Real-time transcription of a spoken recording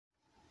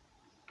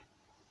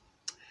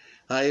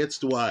Hi, it's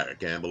Dwyer,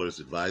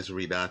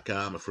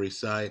 gamblersadvisory.com, a free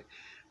site,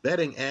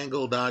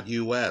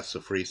 bettingangle.us,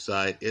 a free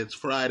site. It's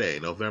Friday,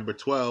 November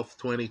 12th,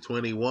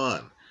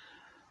 2021.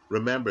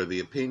 Remember, the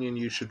opinion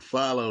you should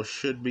follow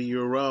should be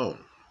your own.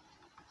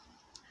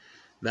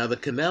 Now, the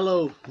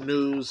Canelo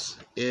news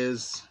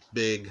is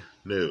big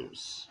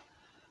news,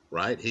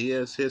 right? He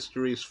is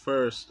history's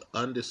first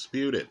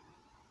undisputed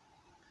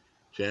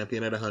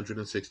champion at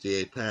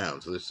 168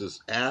 pounds. This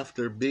is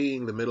after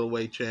being the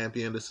middleweight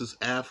champion. This is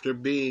after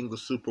being the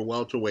super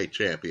welterweight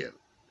champion.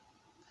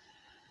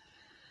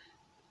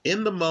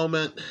 In the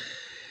moment,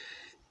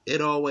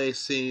 it always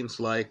seems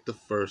like the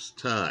first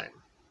time.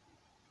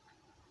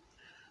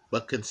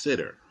 But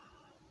consider,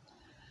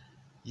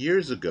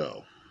 years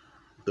ago,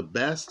 the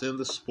best in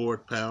the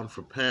sport pound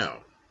for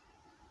pound,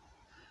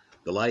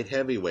 the light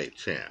heavyweight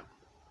champ,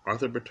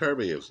 Arthur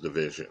Beterbiev's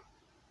division,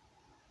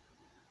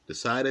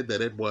 decided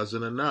that it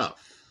wasn't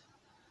enough,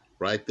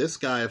 right? This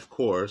guy, of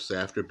course,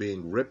 after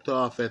being ripped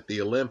off at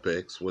the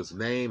Olympics, was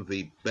named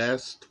the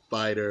best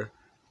fighter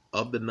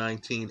of the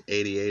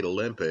 1988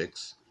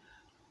 Olympics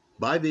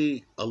by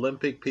the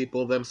Olympic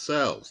people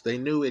themselves. They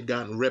knew he'd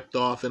gotten ripped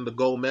off in the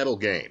gold medal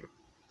game.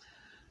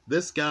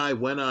 This guy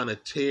went on a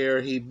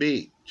tear. He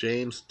beat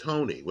James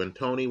Toney when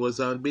Toney was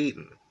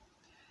unbeaten.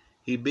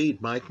 He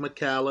beat Mike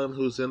McCallum,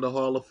 who's in the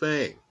Hall of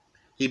Fame.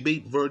 He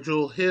beat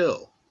Virgil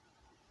Hill,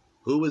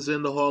 who was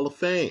in the Hall of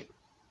Fame.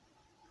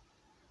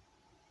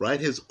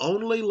 Right? His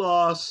only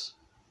loss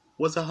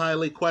was a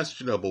highly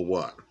questionable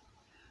one,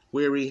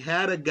 where he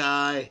had a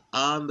guy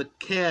on the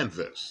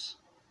canvas,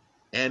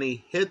 and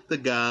he hit the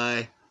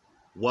guy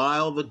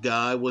while the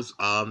guy was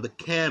on the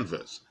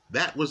canvas.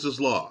 That was his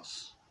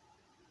loss.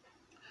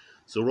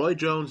 So Roy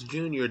Jones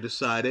Jr.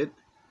 decided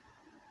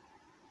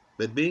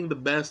that being the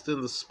best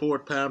in the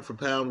sport pound for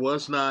pound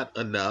was not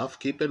enough.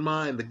 Keep in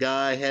mind, the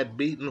guy had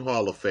beaten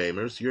Hall of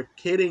Famers. You're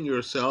kidding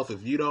yourself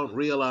if you don't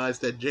realize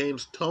that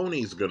James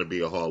Toney's going to be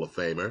a Hall of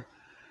Famer,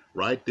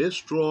 right?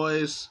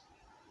 Destroys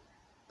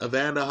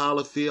Evander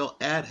Holyfield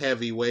at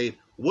heavyweight,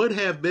 would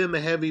have been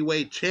the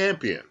heavyweight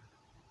champion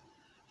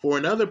for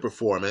another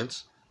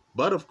performance,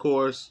 but of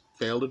course,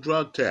 failed a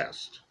drug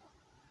test,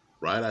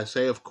 right? I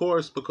say of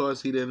course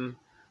because he didn't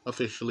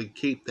officially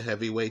keep the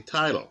heavyweight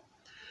title.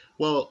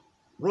 Well,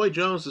 Roy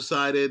Jones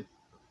decided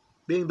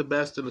being the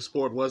best in the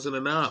sport wasn't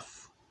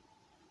enough.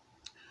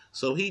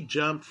 So he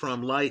jumped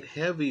from light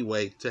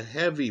heavyweight to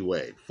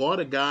heavyweight, fought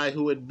a guy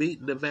who had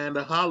beaten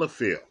Evander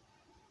Holyfield,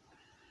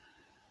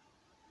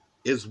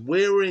 is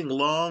wearing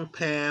long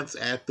pants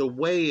at the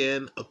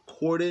weigh-in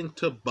according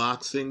to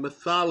boxing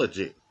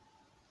mythology,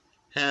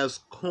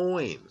 has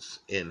coins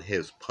in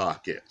his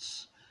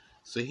pockets,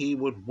 so he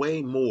would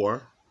weigh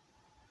more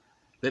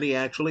than he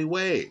actually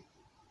weighed.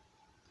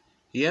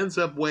 He ends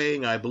up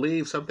weighing, I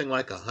believe, something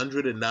like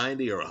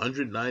 190 or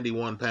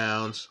 191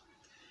 pounds.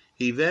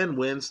 He then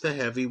wins the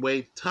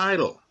heavyweight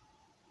title.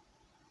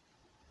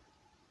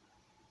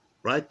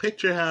 Right?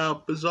 Picture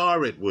how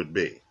bizarre it would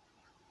be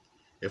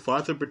if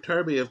Arthur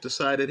Beterbiev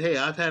decided, hey,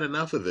 I've had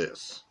enough of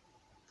this.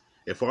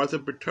 If Arthur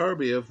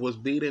Beterbiev was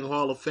beating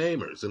Hall of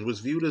Famers and was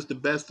viewed as the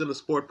best in the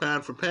sport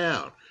pound for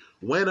pound,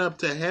 went up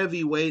to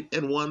heavyweight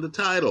and won the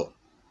title.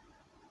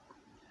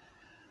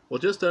 Well,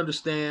 just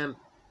understand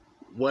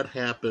what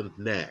happened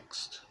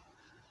next.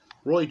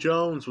 Roy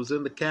Jones was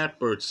in the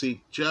catbird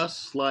seat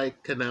just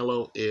like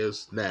Canelo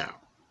is now.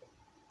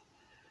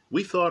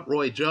 We thought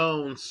Roy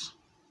Jones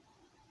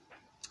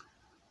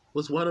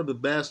was one of the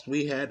best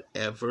we had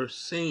ever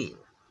seen.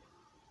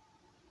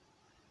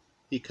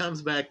 He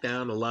comes back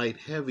down to light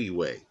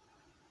heavyweight.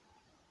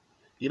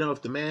 You know,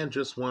 if the man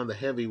just won the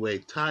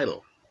heavyweight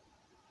title,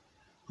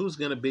 who's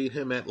going to beat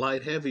him at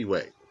light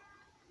heavyweight?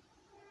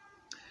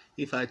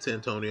 He fights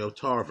Antonio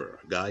Tarver,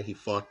 a guy he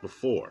fought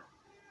before.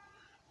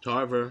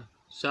 Tarver,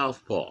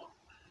 southpaw.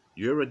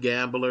 You're a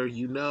gambler,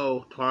 you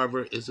know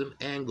Tarver is an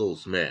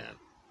angles man.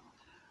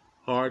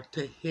 Hard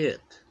to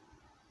hit.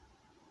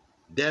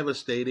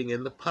 Devastating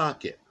in the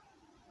pocket.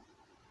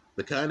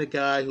 The kind of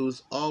guy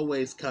who's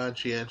always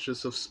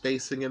conscientious of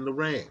spacing in the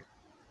ring.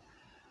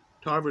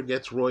 Tarver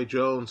gets Roy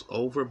Jones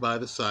over by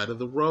the side of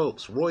the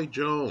ropes. Roy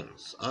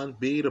Jones,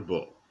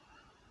 unbeatable.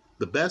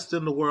 The best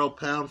in the world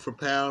pound for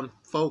pound.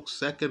 Folks,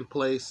 second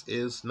place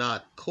is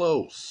not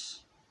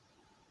close.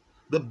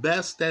 The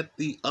best at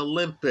the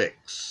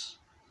Olympics.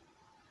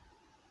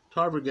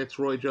 Tarver gets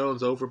Roy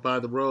Jones over by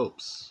the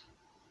ropes.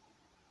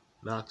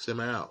 Knocks him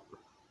out.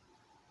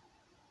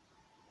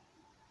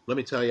 Let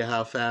me tell you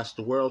how fast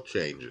the world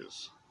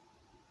changes.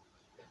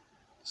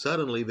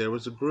 Suddenly there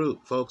was a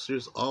group. Folks,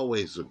 there's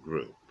always a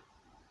group.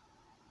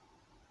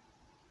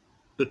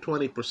 The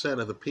 20%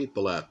 of the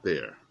people out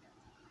there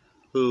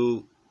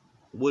who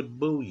would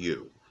boo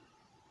you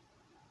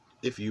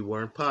if you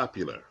weren't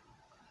popular,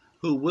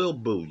 who will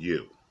boo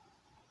you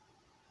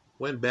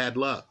when bad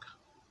luck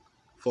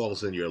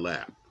falls in your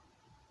lap.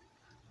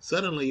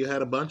 Suddenly you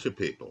had a bunch of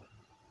people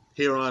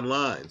here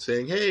online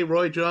saying, hey,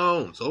 Roy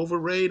Jones,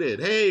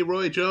 overrated. Hey,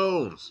 Roy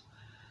Jones,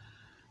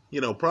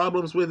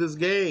 problems with his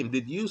game.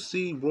 Did you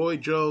see Roy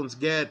Jones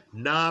get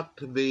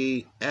knocked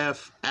the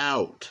F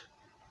out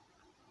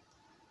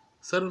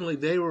Suddenly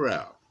they were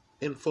out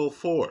in full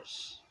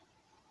force.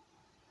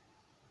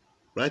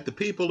 Right? The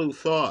people who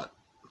thought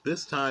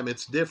this time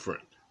it's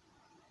different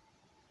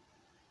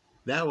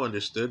now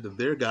understood that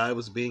their guy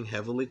was being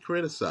heavily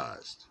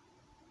criticized.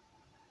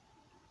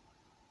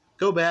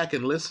 Go back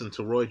and listen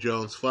to Roy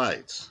Jones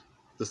Fights,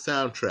 the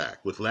soundtrack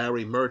with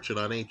Larry Merchant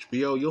on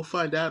HBO. You'll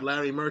find out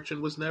Larry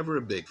Merchant was never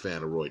a big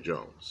fan of Roy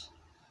Jones.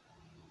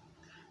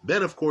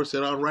 Then, of course,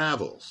 it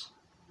unravels.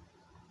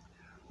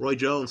 Roy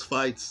Jones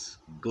fights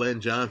Glenn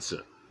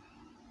Johnson,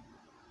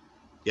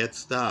 gets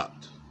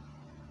stopped.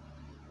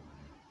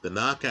 The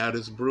knockout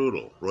is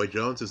brutal. Roy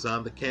Jones is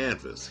on the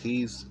canvas.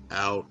 He's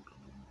out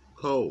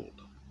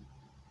cold.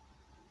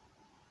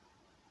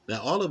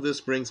 Now, all of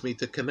this brings me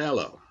to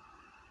Canelo.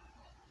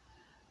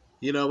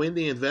 You know, in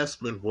the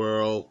investment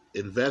world,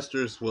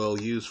 investors will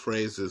use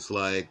phrases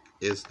like,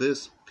 is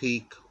this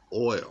peak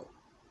oil?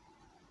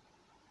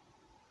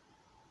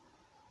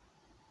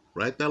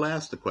 Right? They'll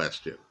ask the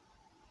question.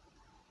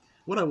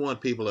 What I want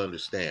people to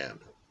understand,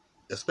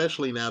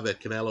 especially now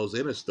that Canelo's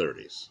in his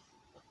 30s,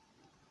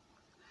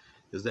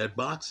 is that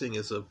boxing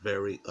is a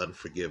very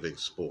unforgiving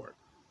sport.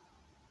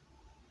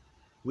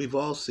 We've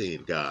all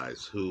seen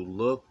guys who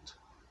looked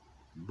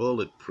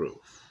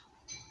bulletproof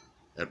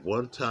at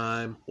one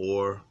time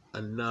or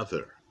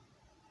another.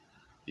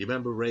 You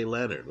remember Ray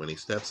Leonard when he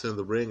steps in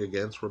the ring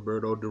against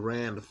Roberto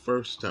Duran the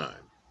first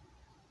time?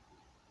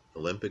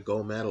 Olympic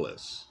gold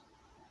medalist,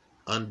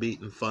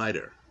 unbeaten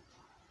fighter.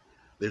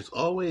 There's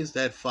always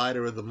that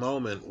fighter of the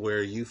moment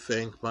where you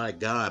think, my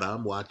God,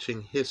 I'm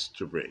watching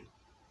history.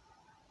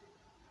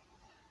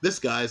 This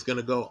guy's going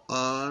to go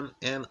on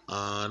and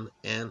on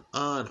and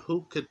on.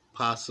 Who could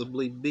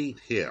possibly beat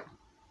him?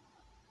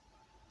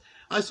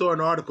 I saw an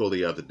article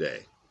the other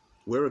day.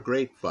 We're a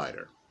great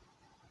fighter.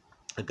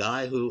 A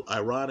guy who,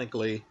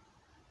 ironically,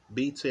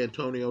 beats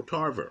Antonio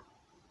Tarver.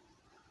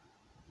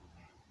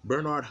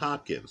 Bernard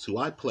Hopkins, who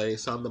I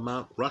place on the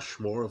Mount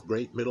Rushmore of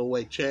great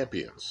middleweight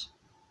champions,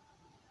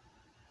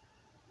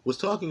 was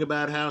talking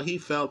about how he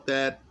felt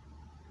that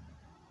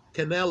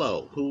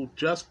Canelo, who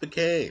just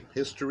became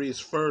history's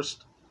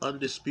first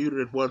undisputed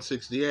at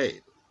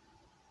 168,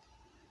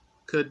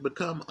 could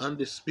become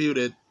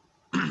undisputed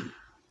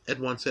at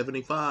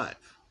 175.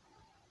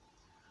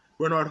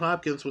 Bernard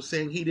Hopkins was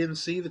saying he didn't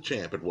see the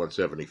champ at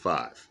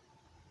 175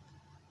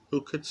 who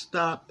could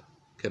stop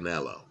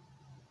Canelo.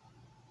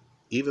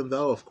 Even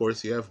though, of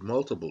course, you have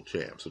multiple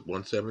champs at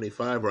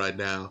 175 right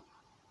now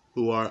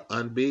who are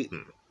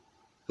unbeaten,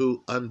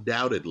 who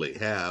undoubtedly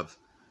have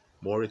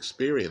more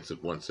experience at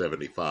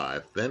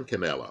 175 than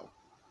Canelo.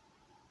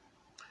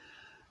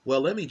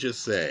 Well, let me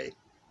just say,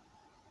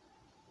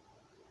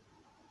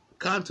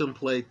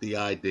 contemplate the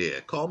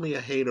idea. Call me a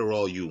hater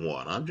all you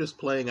want. I'm just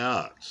playing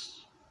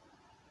odds.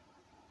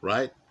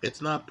 Right?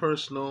 It's not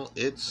personal.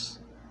 It's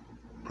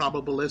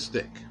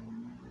probabilistic.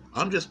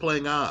 I'm just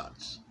playing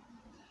odds.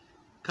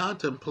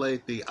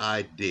 Contemplate the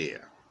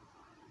idea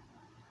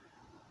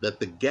that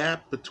the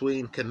gap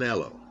between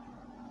Canelo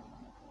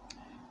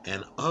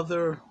and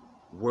other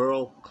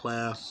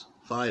world-class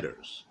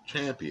fighters,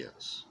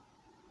 champions,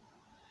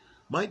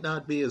 might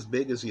not be as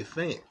big as you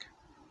think.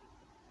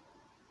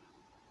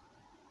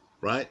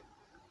 Right?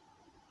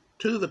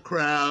 To the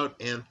crowd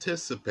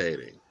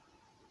anticipating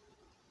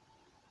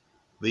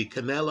the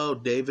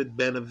Canelo-David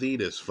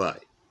Benavidez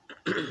fight.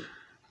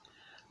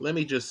 Let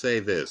me just say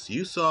this.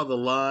 You saw the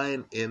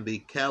line in the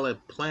Caleb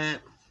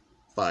Plant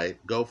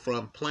fight go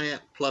from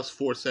Plant plus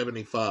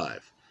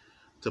 475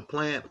 to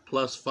Plant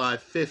plus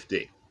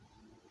 550.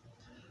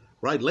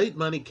 Right? Late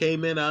money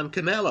came in on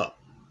Canelo.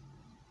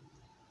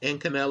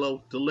 And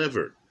Canelo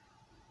delivered.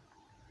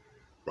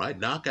 Right?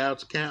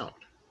 Knockouts count.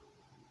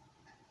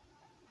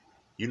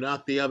 You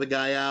knock the other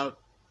guy out,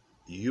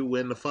 you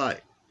win the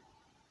fight.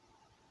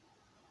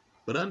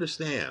 But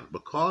understand,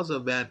 because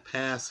of that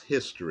past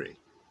history,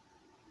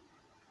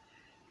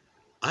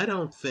 I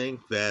don't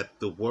think that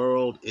the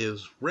world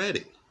is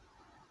ready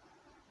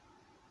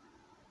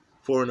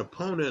for an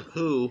opponent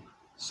who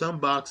some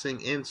boxing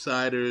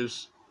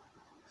insiders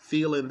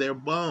feel in their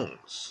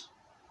bones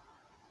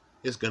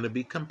is going to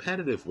be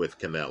competitive with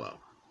Canelo.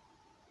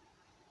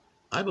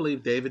 I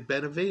believe David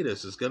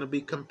Benavidez is going to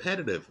be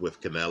competitive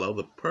with Canelo.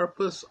 The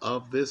purpose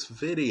of this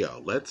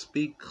video, let's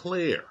be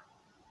clear,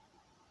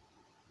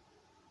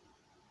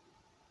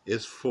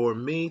 is for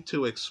me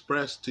to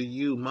express to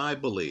you my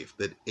belief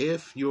that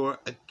if you're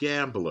a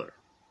gambler,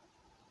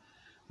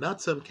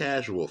 not some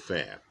casual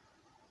fan,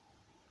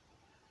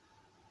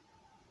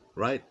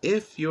 right?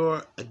 If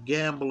you're a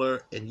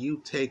gambler and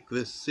you take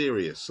this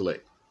seriously,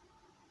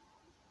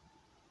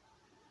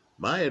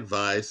 my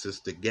advice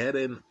is to get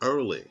in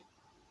early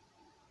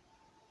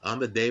on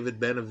the David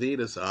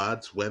Benavidez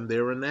odds when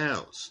they're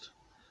announced.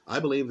 I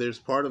believe there's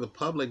part of the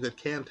public that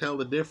can't tell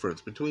the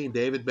difference between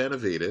David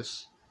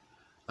Benavidez,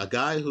 a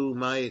guy who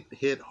might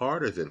hit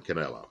harder than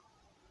Canelo,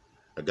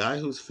 a guy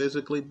who's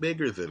physically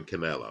bigger than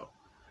Canelo,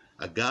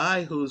 a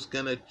guy who's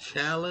going to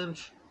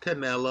challenge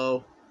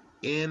Canelo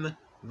in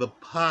the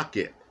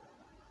pocket.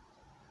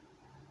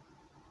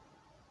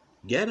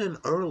 Get in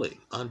early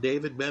on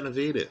David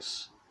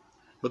Benavidez,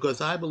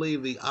 because I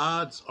believe the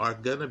odds are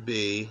going to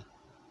be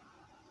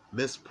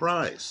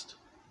mispriced.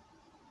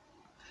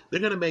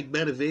 They're going to make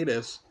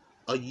Benavidez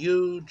a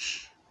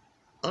huge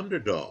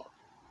underdog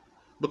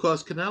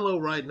because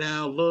Canelo right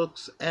now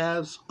looks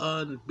as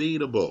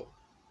unbeatable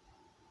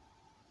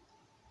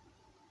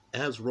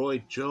as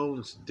Roy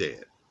Jones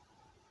did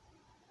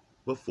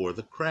before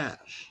the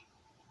crash.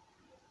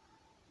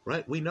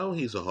 Right? We know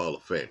he's a Hall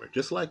of Famer,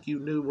 just like you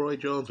knew Roy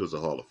Jones was a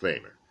Hall of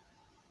Famer.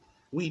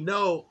 We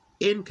know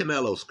in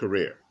Canelo's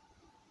career,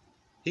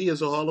 he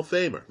is a Hall of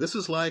Famer. This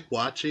is like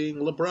watching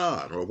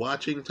LeBron or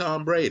watching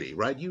Tom Brady,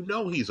 right? You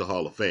know he's a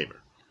Hall of Famer.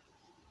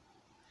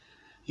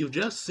 You've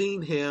just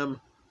seen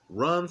him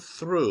run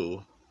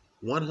through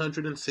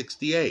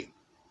 168.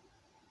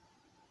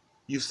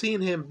 You've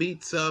seen him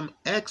beat some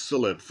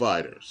excellent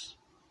fighters.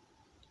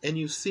 And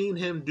you've seen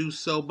him do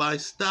so by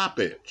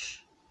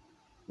stoppage.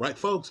 Right,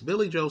 folks?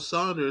 Billy Joe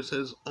Saunders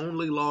has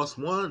only lost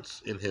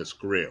once in his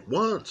career.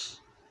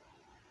 Once.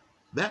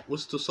 That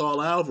was to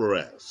Saul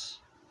Alvarez.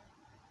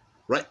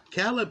 Right?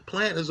 Caleb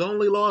Plant has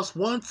only lost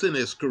once in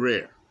his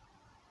career.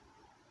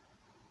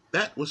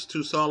 That was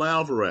to Saul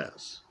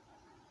Alvarez.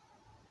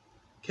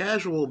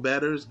 Casual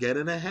bettors get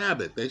in a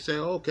habit. They say,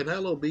 oh,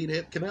 Canelo beat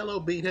him.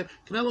 Canelo beat him.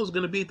 Canelo's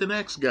going to beat the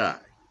next guy.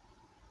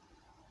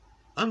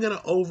 I'm going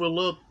to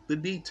overlook the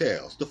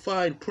details, the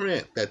fine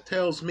print that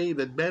tells me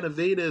that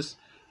Benavidez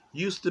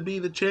used to be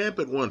the champ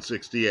at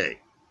 168.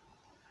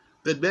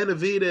 That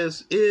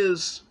Benavidez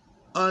is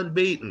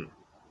unbeaten.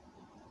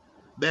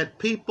 That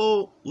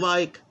people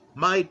like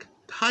Mike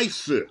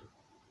Tyson,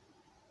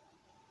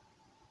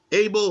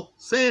 Abel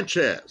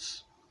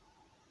Sanchez,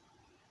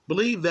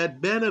 believe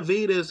that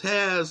Benavidez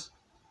has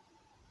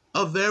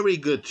a very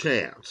good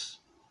chance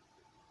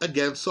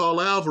against Saul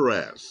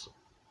Alvarez.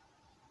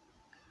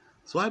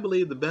 So I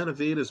believe the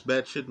Benavidez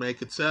bet should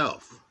make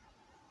itself.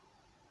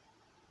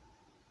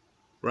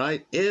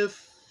 Right?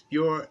 If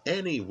you're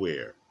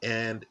anywhere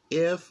and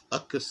if a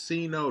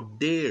casino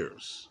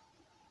dares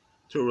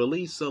to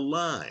release a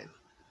line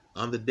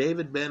on the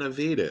David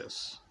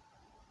Benavidez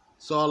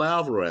Saul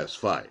Alvarez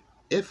fight,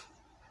 if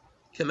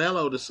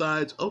Canelo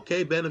decides,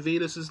 okay,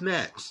 Benavidez is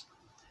next,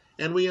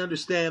 and we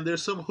understand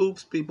there's some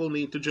hoops people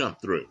need to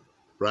jump through,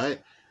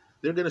 right?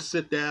 They're going to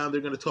sit down,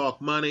 they're going to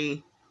talk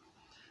money,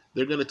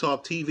 they're going to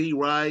talk TV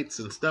rights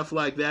and stuff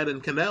like that,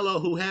 and Canelo,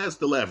 who has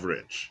the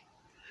leverage,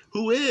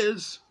 who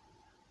is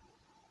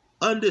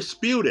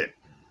undisputed,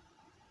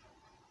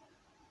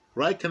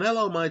 right?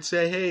 Canelo might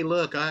say, hey,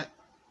 look, I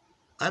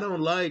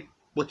don't like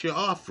what you're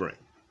offering.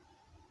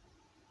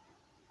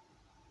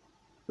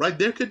 Right?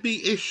 There could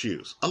be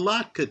issues. A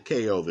lot could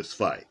KO this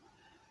fight.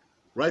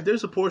 Right?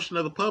 There's a portion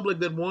of the public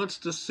that wants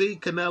to see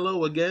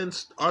Canelo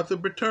against Arthur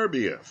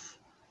Beterbiev.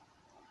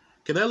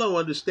 Canelo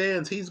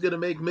understands he's going to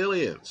make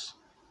millions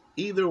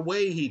either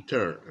way he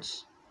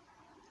turns.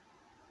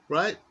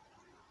 Right?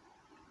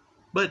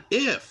 But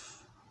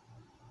if,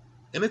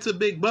 and it's a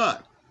big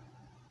but,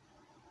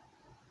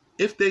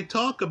 if they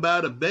talk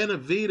about a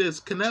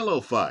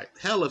Benavidez-Canelo fight,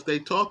 hell, if they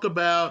talk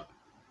about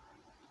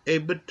a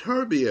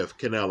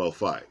Beterbiev-Canelo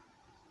fight,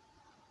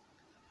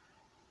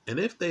 and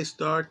if they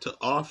start to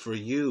offer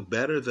you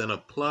better than a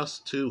plus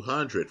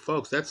 200,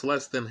 folks, that's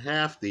less than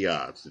half the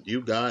odds that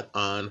you got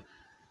on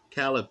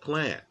Caleb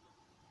Plant.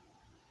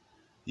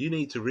 You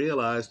need to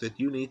realize that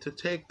you need to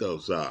take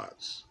those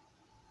odds.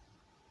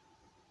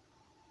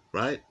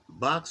 Right?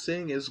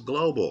 Boxing is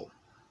global.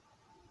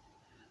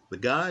 The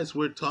guys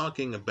we're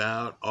talking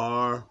about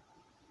are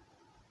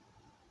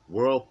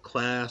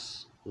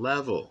world-class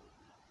level,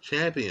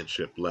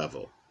 championship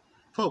level.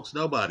 Folks,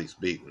 nobody's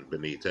beaten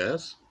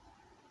Benitez.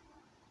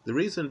 The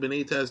reason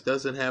Benitez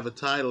doesn't have a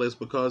title is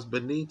because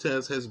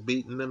Benitez has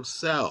beaten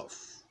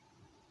himself.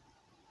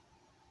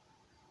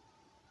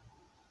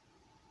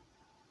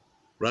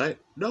 Right?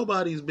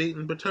 Nobody's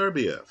beaten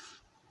Beterbiev.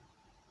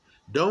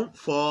 Don't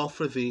fall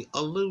for the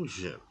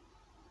illusion.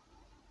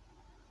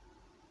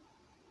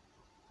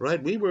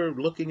 Right? We were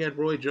looking at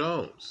Roy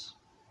Jones.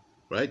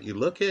 Right? You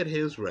look at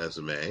his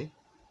resume,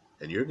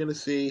 and you're going to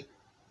see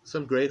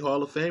some great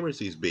Hall of Famers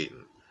he's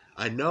beaten.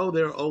 I know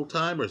there are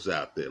old-timers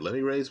out there, let me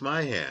raise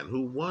my hand,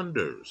 who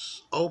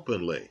wonders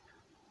openly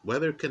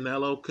whether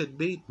Canelo could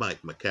beat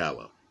Mike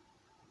McCallum.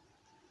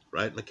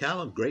 Right?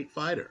 McCallum, great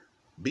fighter.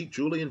 Beat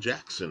Julian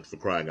Jackson, for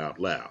crying out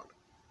loud.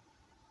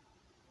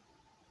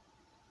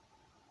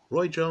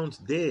 Roy Jones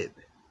did.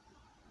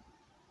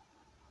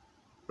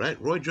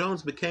 Right? Roy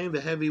Jones became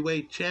the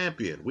heavyweight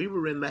champion. We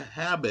were in the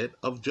habit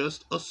of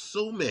just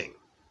assuming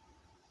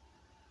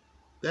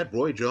that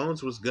Roy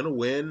Jones was going to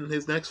win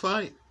his next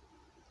fight.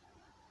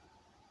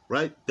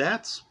 Right?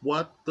 That's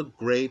what the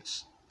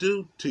greats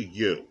do to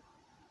you.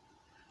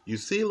 You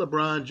see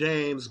LeBron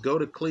James go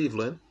to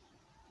Cleveland,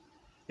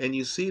 and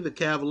you see the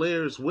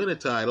Cavaliers win a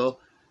title,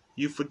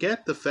 you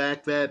forget the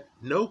fact that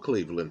no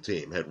Cleveland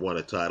team had won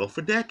a title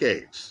for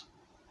decades.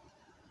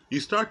 You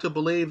start to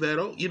believe that,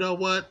 oh, you know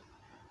what?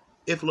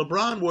 If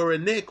LeBron were a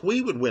Knick,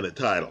 we would win a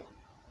title.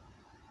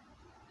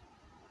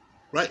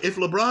 Right? If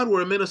LeBron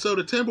were a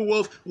Minnesota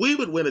Timberwolf, we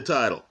would win a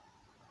title.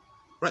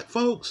 Right,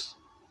 folks?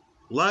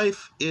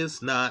 Life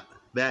is not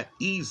that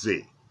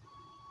easy.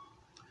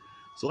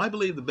 So I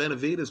believe the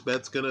Benavidez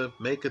bet's going to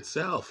make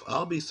itself.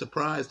 I'll be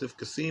surprised if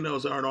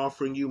casinos aren't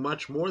offering you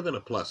much more than a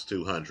plus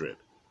 200.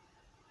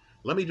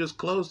 Let me just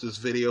close this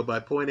video by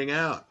pointing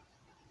out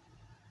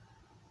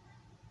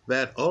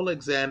that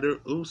Alexander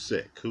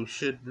Usyk, who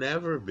should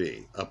never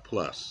be a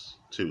plus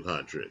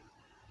 200,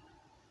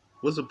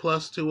 was a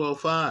plus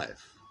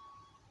 205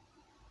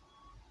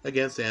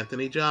 against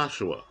Anthony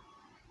Joshua.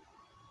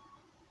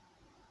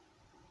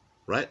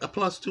 Right? A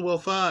plus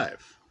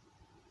 205.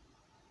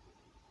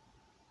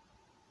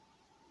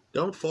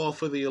 Don't fall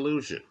for the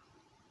illusion.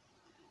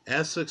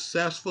 As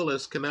successful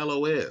as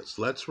Canelo is,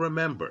 let's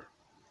remember,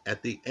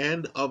 at the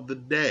end of the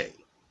day,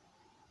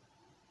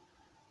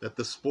 that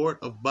the sport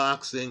of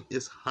boxing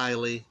is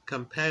highly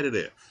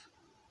competitive.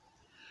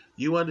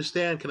 You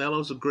understand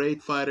Canelo's a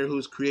great fighter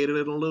who's created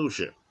an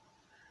illusion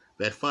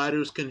that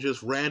fighters can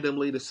just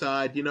randomly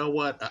decide, you know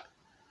what,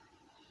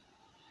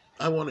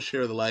 I want to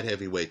share the light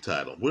heavyweight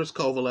title. Where's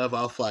Kovalev?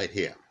 I'll fight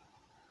him.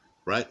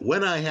 Right?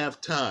 When I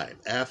have time,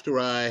 after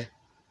I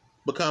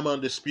become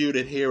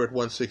undisputed here at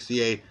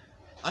 168,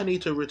 I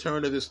need to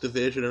return to this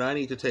division and I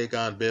need to take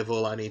on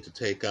Bivol, I need to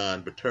take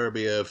on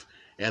Beterbiev,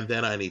 and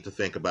then I need to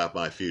think about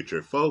my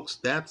future. Folks,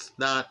 that's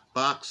not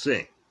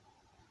boxing.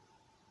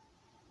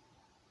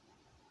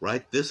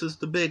 Right? This is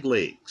the big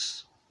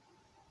leagues.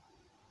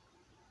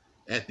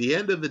 At the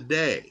end of the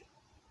day,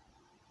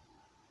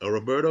 a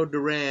Roberto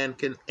Duran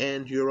can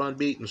end your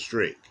unbeaten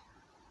streak.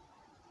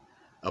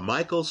 A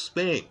Michael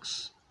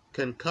Spinks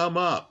can come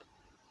up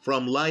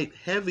from light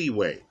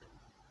heavyweight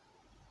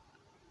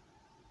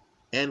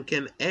and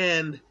can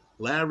end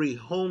Larry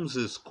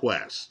Holmes's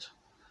quest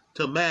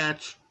to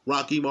match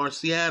Rocky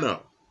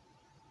Marciano.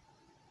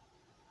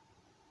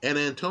 And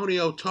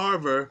Antonio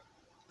Tarver,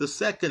 the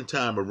second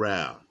time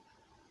around,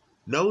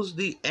 knows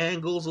the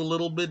angles a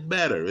little bit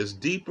better, is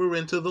deeper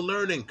into the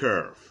learning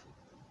curve,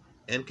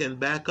 and can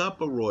back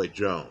up a Roy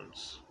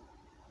Jones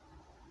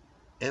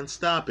and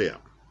stop him.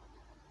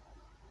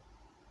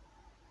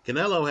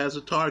 Canelo has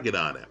a target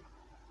on him.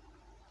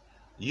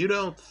 You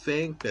don't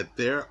think that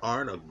there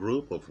aren't a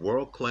group of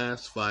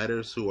world-class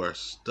fighters who are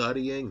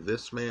studying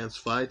this man's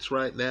fights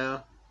right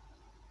now?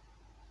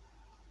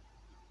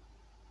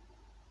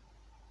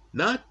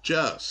 Not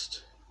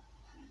just,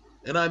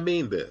 and I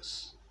mean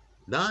this,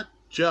 not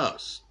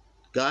just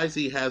guys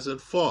he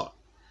hasn't fought.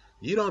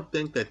 You don't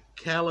think that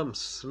Callum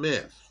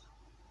Smith,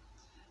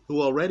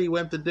 who already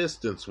went the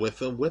distance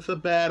with him with a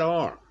bad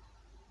arm,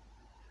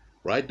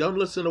 right? Don't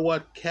listen to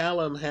what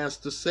Callum has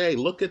to say.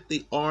 Look at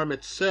the arm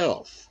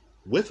itself.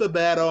 With a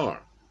bad arm.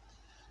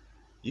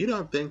 You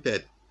don't think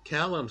that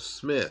Callum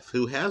Smith,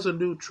 who has a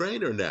new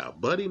trainer now,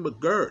 Buddy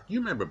McGirt,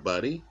 you remember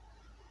Buddy?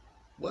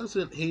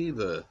 Wasn't he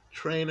the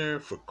trainer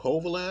for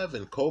Kovalev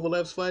in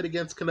Kovalev's fight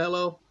against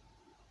Canelo?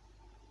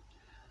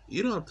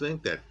 You don't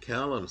think that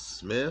Callum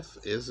Smith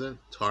isn't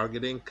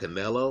targeting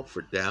Canelo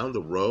for down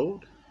the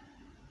road?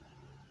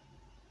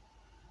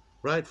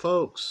 Right,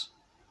 folks?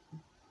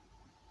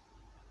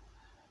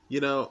 You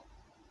know,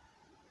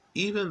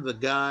 even the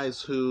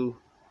guys who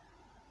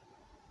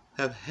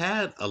have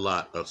had a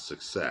lot of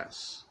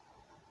success,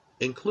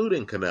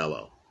 including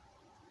Canelo,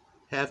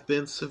 have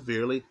been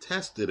severely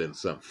tested in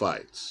some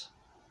fights.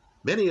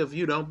 Many of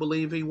you don't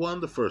believe he won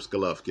the first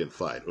Golovkin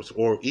fight,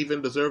 or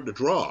even deserved a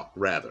draw,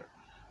 rather,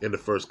 in the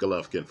first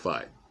Golovkin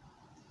fight.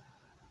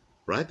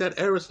 Right? That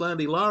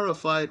Erislandy Lara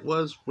fight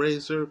was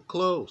razor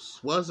close,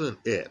 wasn't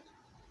it?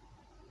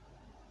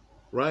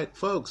 Right,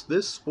 folks,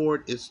 this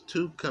sport is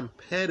too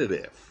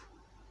competitive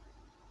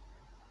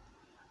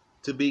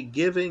to be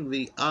giving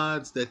the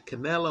odds that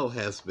Canelo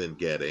has been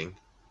getting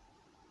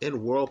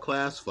in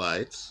world-class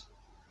fights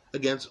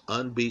against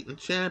unbeaten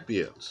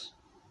champions.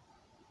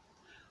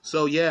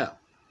 So yeah,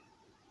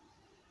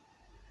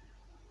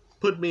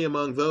 put me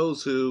among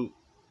those who,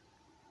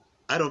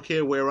 I don't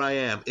care where I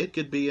am, it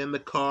could be in the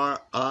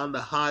car on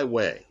the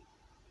highway.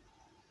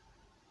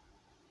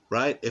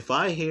 Right? If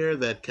I hear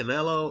that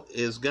Canelo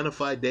is going to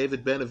fight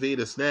David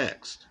Benavidez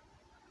next,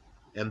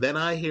 and then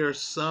I hear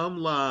some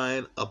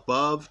line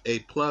above a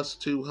plus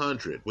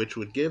 200, which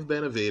would give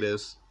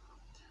Benavidez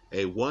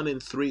a 1 in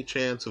 3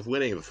 chance of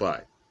winning the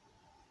fight,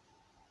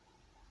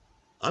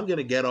 I'm going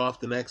to get off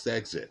the next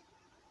exit.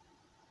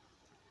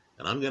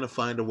 And I'm going to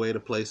find a way to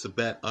place a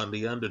bet on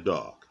the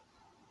underdog.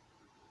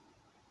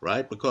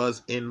 Right?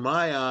 Because in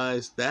my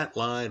eyes, that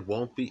line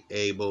won't be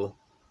able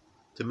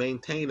to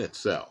maintain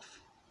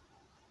itself.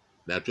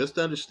 Now just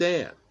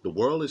understand, the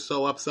world is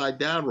so upside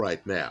down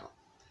right now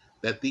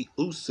that the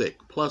Usyk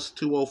plus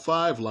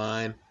 205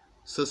 line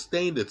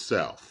sustained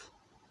itself.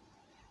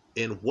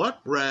 In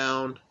what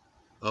round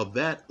of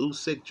that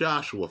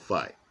Usyk-Joshua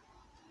fight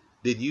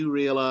did you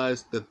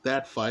realize that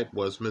that fight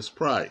was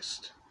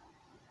mispriced?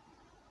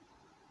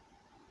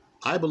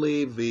 I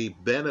believe the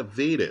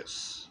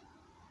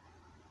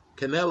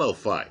Benavidez-Canelo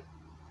fight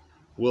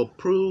will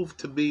prove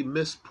to be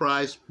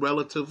mispriced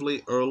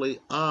relatively early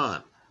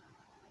on.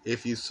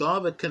 If you saw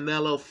the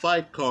Canelo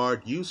fight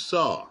card, you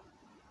saw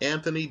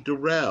Anthony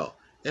Dirrell,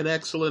 an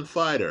excellent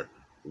fighter,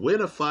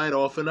 win a fight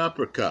off an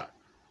uppercut.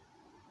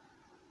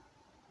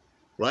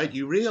 Right?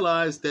 You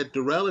realize that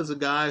Dirrell is a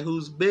guy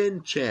who's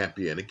been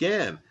champion.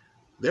 Again,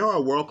 there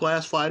are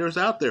world-class fighters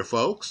out there,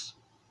 folks.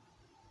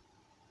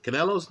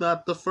 Canelo's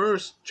not the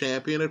first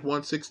champion at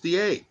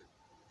 168.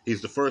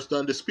 He's the first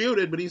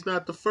undisputed, but he's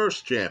not the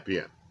first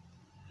champion.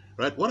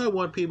 Right? What I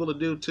want people to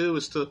do, too,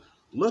 is to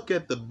look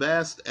at the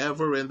best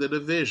ever in the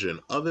division,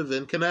 other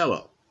than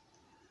Canelo.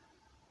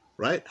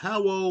 Right?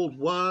 How old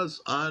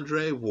was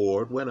Andre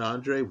Ward when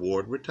Andre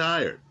Ward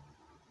retired?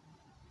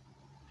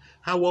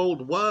 How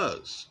old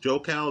was Joe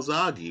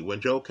Calzaghe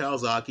when Joe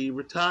Calzaghe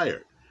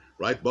retired?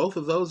 Right? Both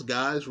of those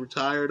guys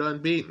retired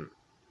unbeaten.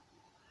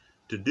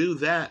 To do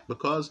that,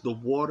 because the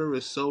water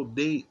is so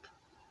deep,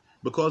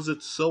 because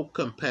it's so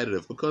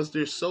competitive, because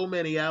there's so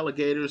many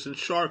alligators and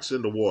sharks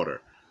in the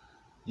water,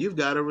 you've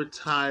got to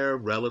retire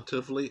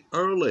relatively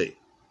early,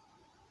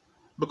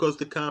 because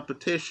the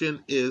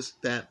competition is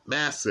that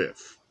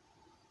massive.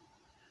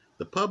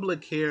 The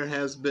public here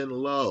has been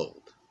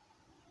lulled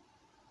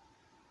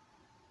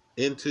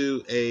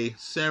into a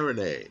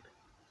serenade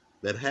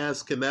that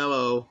has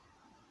Canelo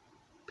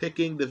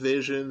picking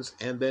divisions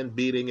and then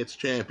beating its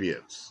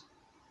champions.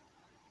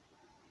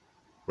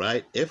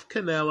 Right? If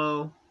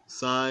Canelo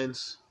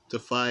signs to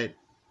fight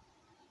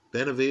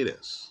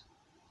Benavidez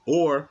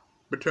or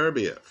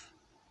Beterbiev,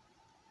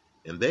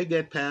 and they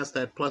get past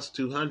that plus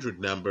 200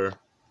 number,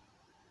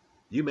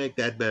 you make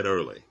that bet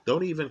early.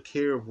 Don't even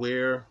care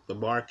where the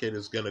market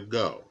is going to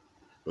go,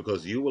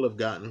 because you will have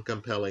gotten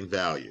compelling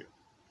value.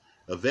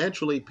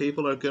 Eventually,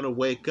 people are going to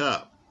wake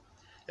up,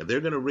 and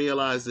they're going to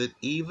realize that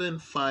even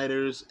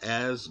fighters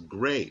as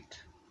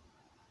great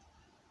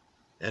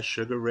as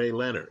Sugar Ray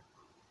Leonard,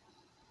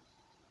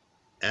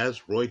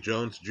 as Roy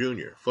Jones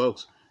Jr.,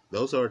 folks,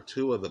 those are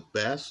two of the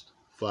best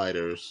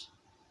fighters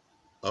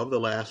of the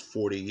last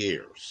 40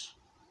 years.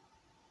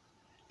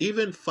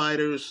 Even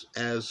fighters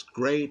as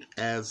great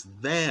as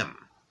them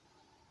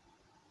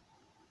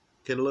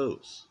can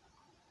lose.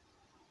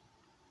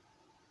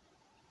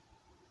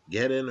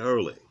 Get in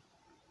early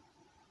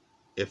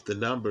if the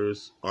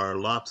numbers are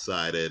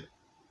lopsided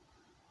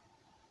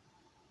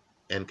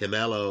and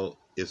Canelo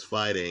is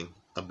fighting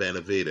a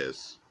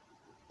Benavidez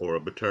or a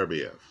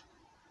Beterbiev.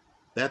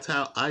 That's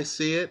how I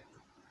see it.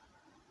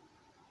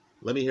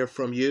 Let me hear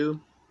from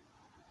you.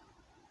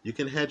 You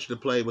can hedge the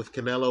play with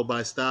Canelo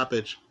by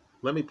stoppage.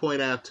 Let me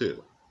point out,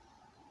 too,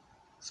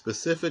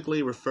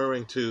 specifically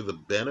referring to the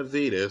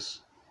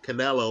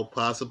Benavidez-Canelo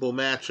possible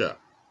matchup.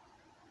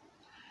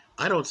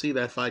 I don't see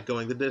that fight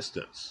going the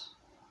distance.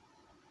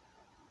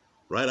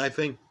 Right? I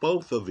think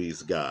both of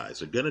these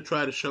guys are going to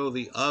try to show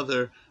the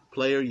other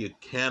player, you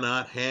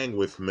cannot hang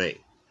with me.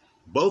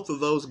 Both of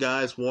those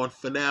guys want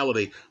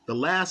finality. The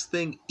last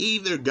thing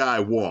either guy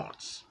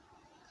wants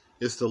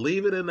is to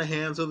leave it in the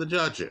hands of the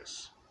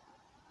judges.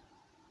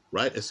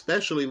 Right?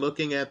 Especially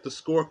looking at the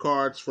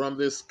scorecards from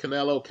this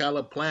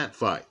Canelo-Caleb Plant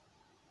fight.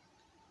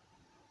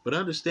 But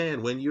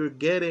understand, when you're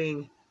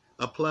getting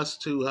a plus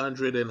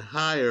 200 and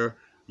higher,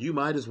 you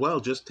might as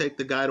well just take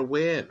the guy to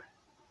win.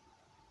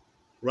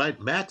 Right?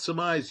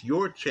 Maximize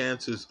your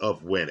chances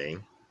of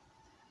winning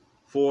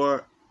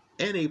for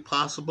any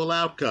possible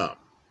outcome.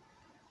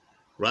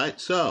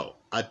 Right? So,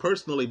 I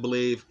personally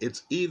believe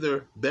it's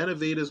either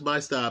Benavidez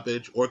by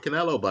stoppage or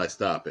Canelo by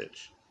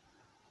stoppage.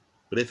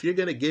 But if you're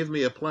going to give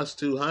me a plus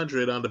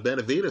 200 on the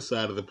Benavidez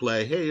side of the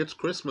play, hey, it's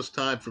Christmas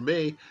time for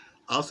me,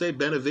 I'll say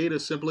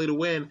Benavidez simply to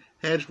win,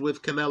 hedged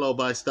with Canelo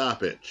by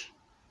stoppage.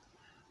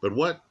 But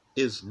what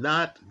is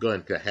not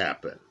going to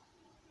happen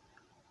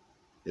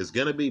is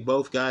going to be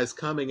both guys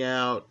coming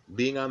out,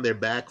 being on their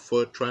back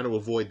foot, trying to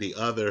avoid the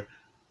other.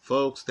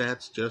 Folks,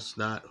 that's just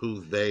not who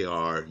they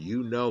are.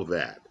 You know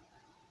that.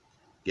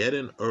 Get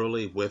in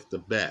early with the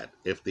bet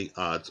if the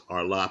odds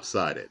are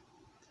lopsided.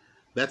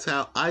 That's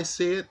how I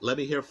see it. Let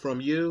me hear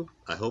from you.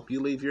 I hope you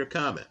leave your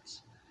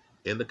comments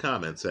in the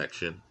comment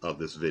section of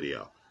this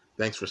video.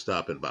 Thanks for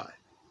stopping by.